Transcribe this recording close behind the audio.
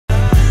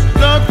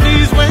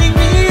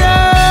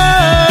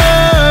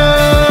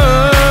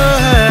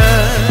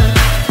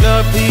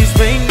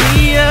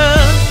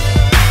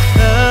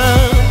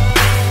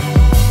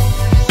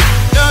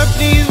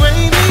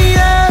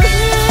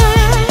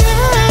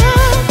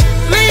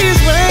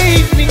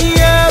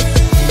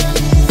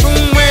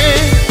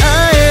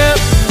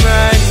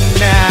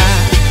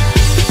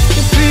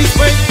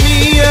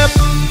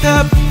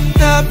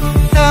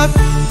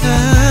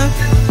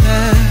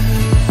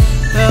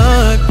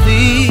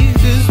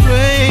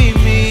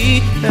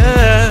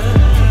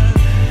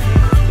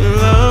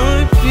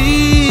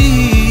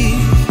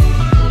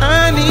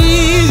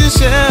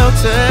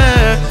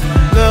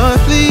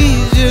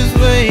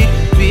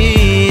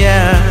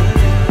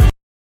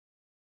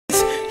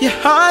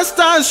heart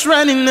starts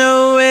running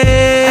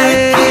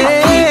away.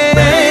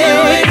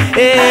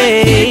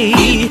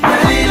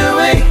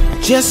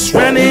 Just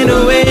running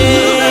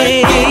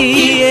away.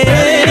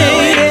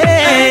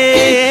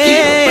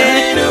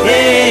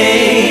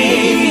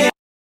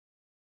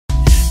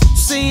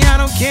 Say I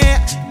don't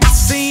care, I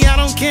say I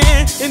don't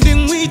care, and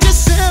then we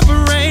just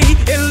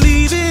separate and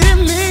leave it in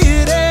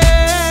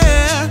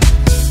midair.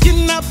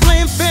 You're not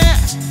playing fair,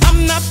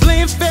 I'm not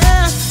playing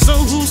fair, so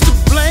who's to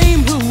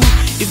blame who?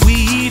 If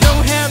we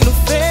don't have no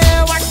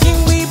fair, why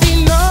can't we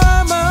be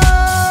normal?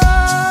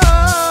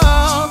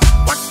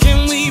 Why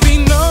can't we be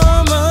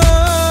normal?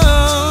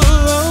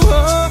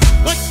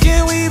 Why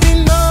can't we be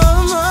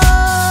normal?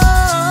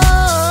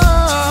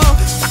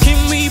 Why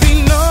can't we be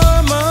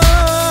normal?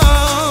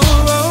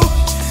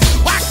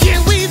 Why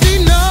can't we be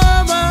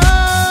normal?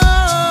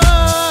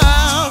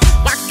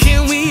 Why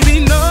can't we be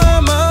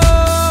normal?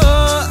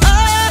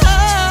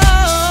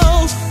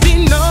 Oh, be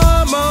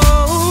normal.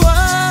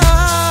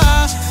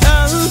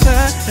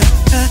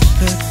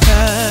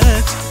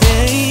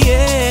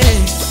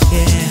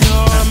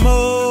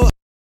 Normal.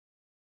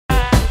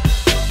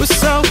 We're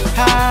so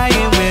high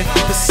and we're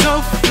so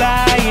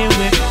fly and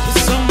we're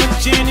so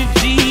much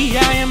energy. I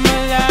am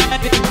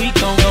alive and we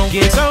gon'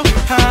 get so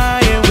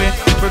high and we're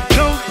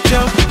go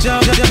jump,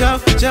 jump,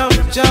 jump, jump,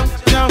 jump,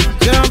 jump,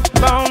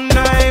 jump all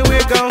night.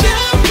 We're gon'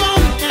 jump all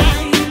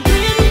night,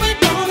 then we're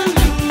gonna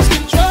lose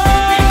control.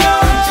 We're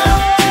gonna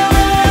jump till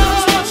we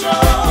lose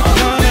control. We're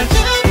gonna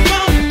jump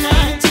all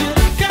night till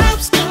the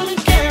cops come and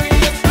carry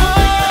us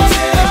home.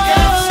 Till the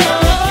cops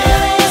come and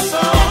carry us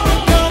home.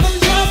 We're gonna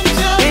jump,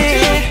 jump,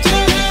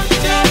 jump,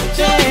 jump, jump,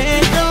 jump.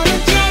 We're gonna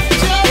jump,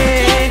 jump,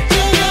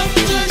 jump,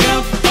 jump,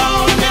 jump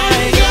all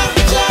night. Jump,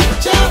 jump,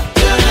 jump,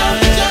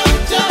 jump, jump,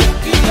 jump.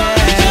 We're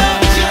gonna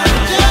jump,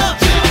 jump,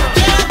 jump,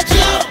 jump,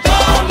 jump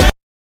all night.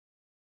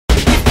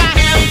 If I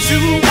have to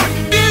walk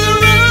this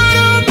road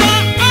on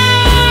my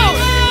own,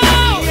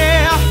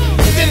 yeah,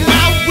 then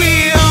I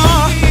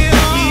will,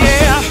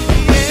 yeah,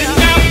 then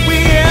I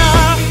will.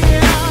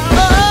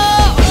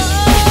 Oh,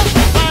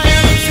 if I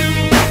have to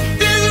walk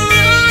this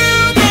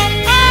road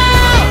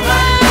on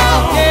my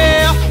own,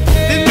 yeah,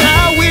 then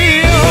I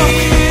will,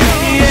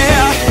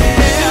 yeah,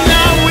 then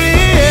I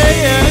will.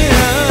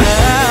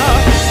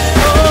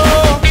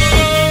 Oh.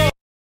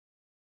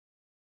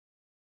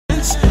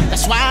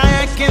 That's why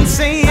I can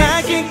say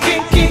I can